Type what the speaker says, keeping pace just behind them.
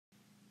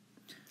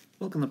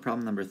Welcome to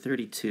problem number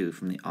 32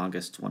 from the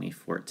August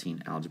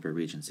 2014 Algebra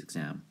Regents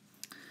exam.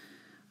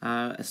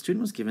 A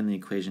student was given the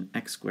equation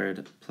x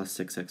squared plus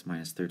 6x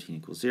minus 13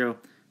 equals 0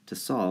 to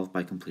solve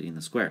by completing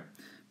the square.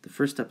 The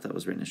first step that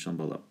was written is shown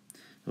below.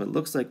 So it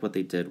looks like what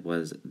they did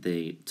was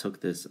they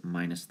took this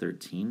minus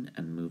 13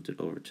 and moved it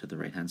over to the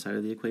right-hand side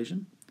of the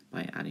equation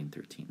by adding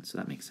 13, so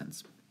that makes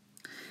sense.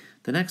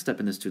 The next step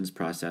in the student's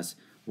process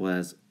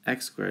was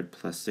x squared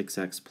plus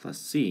 6x plus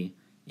c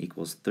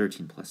equals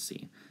 13 plus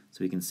c. So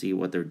we can see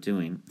what they're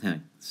doing.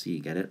 See,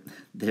 get it?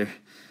 They're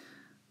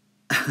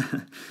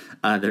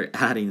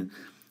adding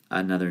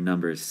another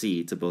number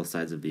c to both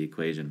sides of the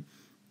equation.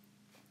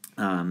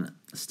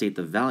 State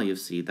the value of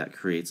c that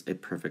creates a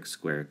perfect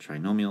square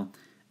trinomial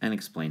and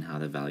explain how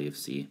the value of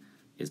c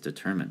is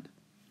determined.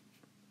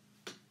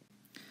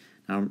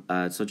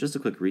 Now, so just a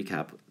quick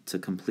recap. To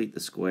complete the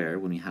square,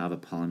 when we have a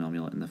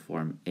polynomial in the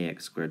form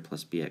ax squared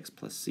plus bx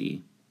plus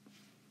c,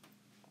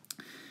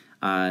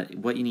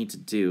 what you need to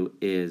do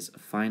is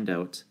find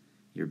out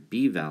your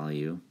b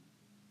value,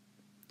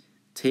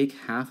 take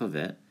half of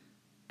it,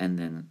 and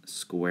then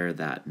square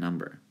that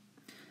number.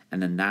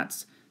 And then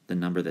that's the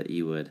number that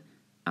you would,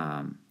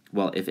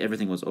 well, if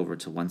everything was over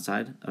to one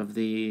side of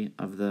the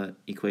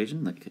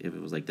equation, like if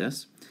it was like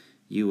this,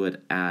 you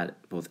would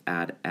both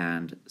add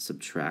and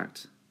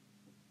subtract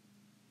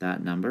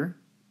that number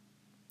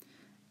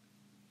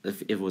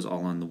if it was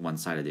all on the one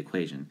side of the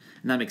equation.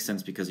 And that makes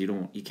sense because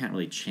you can't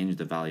really change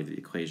the value of the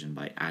equation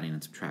by adding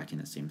and subtracting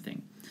the same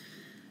thing.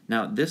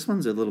 Now this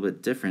one's a little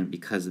bit different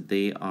because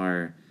they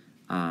are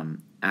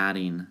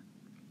adding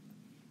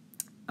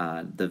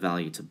the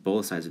value to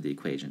both sides of the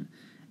equation,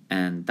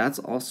 and that's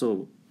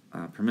also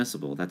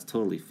permissible. That's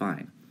totally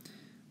fine.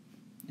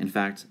 In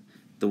fact,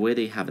 the way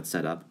they have it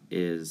set up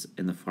is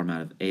in the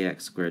format of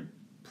ax squared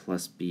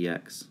plus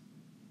bx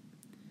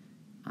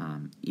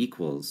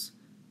equals,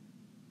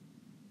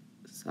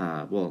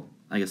 well,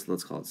 I guess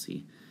let's call it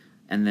c.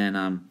 And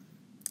then,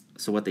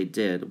 so what they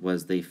did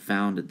was they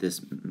found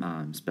this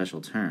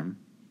special term,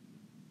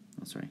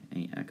 oh sorry,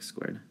 ax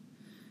squared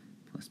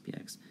plus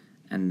bx,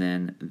 and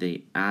then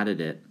they added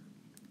it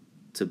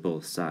to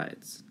both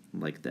sides,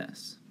 like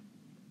this.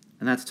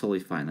 And that's totally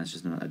fine, that's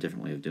just a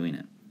different way of doing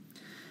it.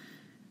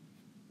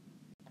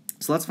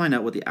 So let's find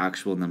out what the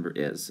actual number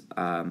is.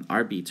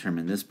 Our b term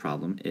in this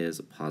problem is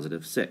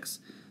positive 6.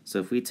 So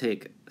if we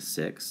take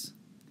 6,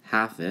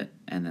 half it,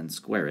 and then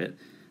square it,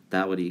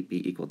 that would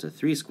be equal to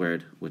 3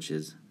 squared, which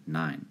is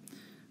 9.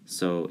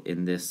 So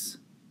in this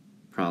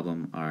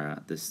problem,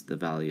 the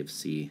value of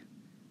c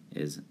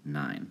is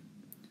 9.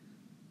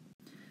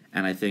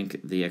 And I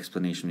think the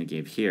explanation we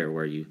gave here,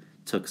 where you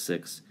took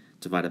 6,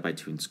 divided by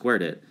 2, and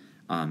squared it,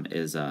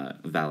 is a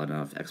valid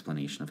enough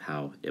explanation of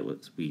how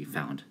we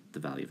found the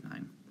value of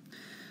 9.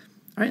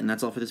 All right, and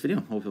that's all for this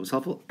video. Hope it was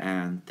helpful,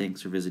 and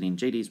thanks for visiting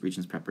JD's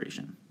Regents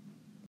Preparation.